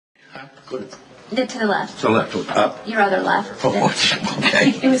Okay, good. To the left. To the left, up? Your other left. Oh,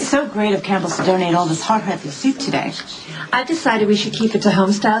 okay. It was so great of Campbell's to donate all this hot healthy soup today. I've decided we should keep it to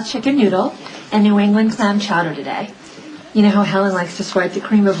home-style chicken noodle and New England clam chowder today. You know how Helen likes to swipe the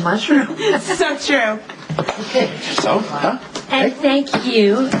cream of mushroom? So true. Okay, so, And thank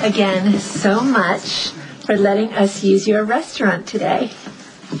you again so much for letting us use your restaurant today.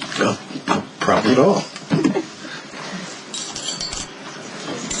 No problem at all.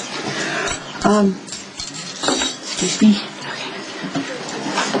 Excuse me.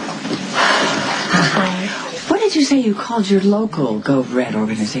 Hi. What did you say you called your local Go Red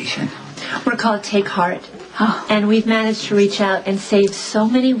organization? We're called Take Heart. Oh. And we've managed to reach out and save so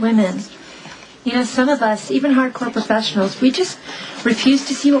many women. You know, some of us, even hardcore professionals, we just refuse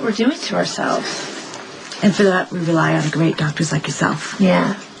to see what we're doing to ourselves. And for that, we rely on great doctors like yourself.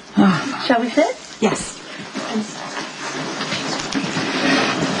 Yeah. Oh. Shall we sit? Yes.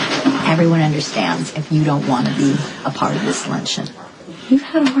 Everyone understands if you don't want to be a part of this luncheon. You've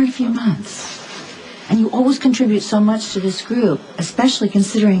had a hard few months. And you always contribute so much to this group, especially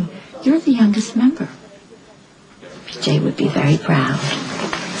considering you're the youngest member. PJ would be very proud.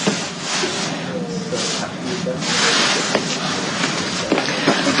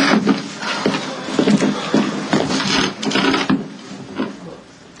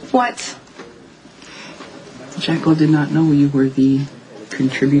 What? Jekyll did not know you were the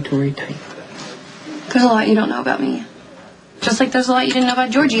contributory type. There's a lot you don't know about me. Just like there's a lot you didn't know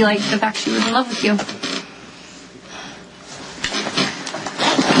about Georgie, like the fact she was in love with you.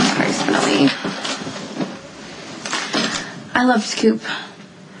 Sorry, Spinelli. I loved Coop.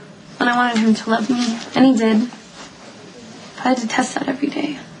 And I wanted him to love me. And he did. But I had to test that every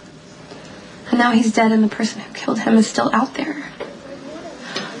day. And now he's dead and the person who killed him is still out there.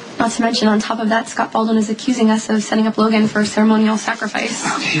 Not to mention, on top of that, Scott Baldwin is accusing us of setting up Logan for ceremonial sacrifice.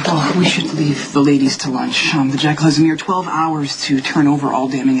 Okay, well, we should leave the ladies to lunch. The Jekyll has a mere 12 hours to turn over all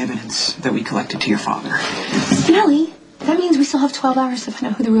damning evidence that we collected to your father. Spinelli, that means we still have 12 hours to find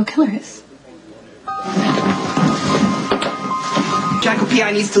out who the real killer is. Jekyll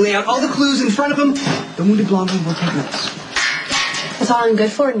PI needs to lay out all the clues in front of him. The wounded blonde one will take notes. That's all I'm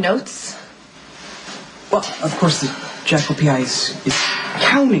good for? Notes? Well, of course, the Jekyll PI is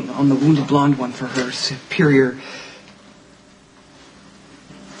counting on the wounded blonde one for her superior...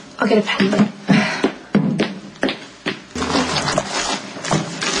 I'll get a pen.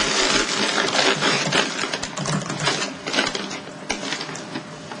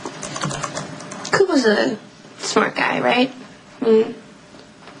 Coop was a smart guy, right?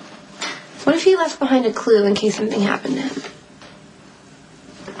 What if he left behind a clue in case something happened to him?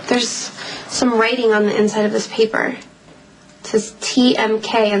 There's some writing on the inside of this paper. It says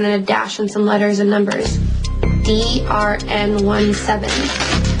TMK and then a dash and some letters and numbers. DRN17.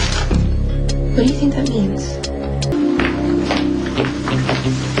 What do you think that means?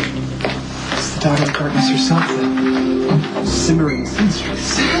 It's the daughter of Darkness herself, the simmering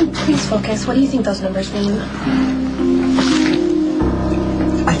seamstress. Please focus. What do you think those numbers mean?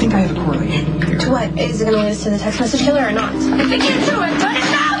 I think I have a correlation here. To what? Is it going to lead us to the text message killer or not? I think it's to it. Put it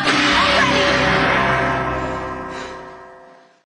down! Already!